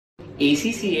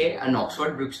ACCA and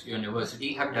Oxford Brookes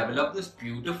University have developed this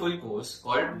beautiful course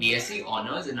called BSc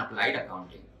Honours in Applied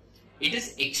Accounting. It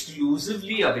is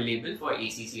exclusively available for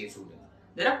ACCA students.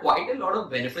 There are quite a lot of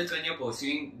benefits when you're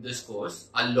pursuing this course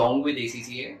along with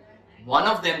ACCA. One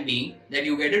of them being that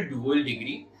you get a dual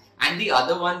degree, and the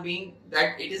other one being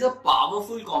that it is a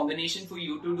powerful combination for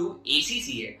you to do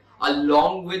ACCA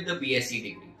along with the BSc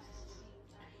degree.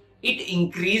 It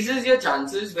increases your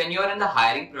chances when you are in the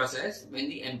hiring process, when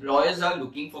the employers are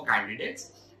looking for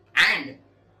candidates, and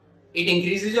it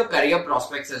increases your career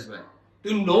prospects as well.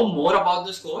 To know more about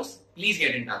this course, please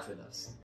get in touch with us.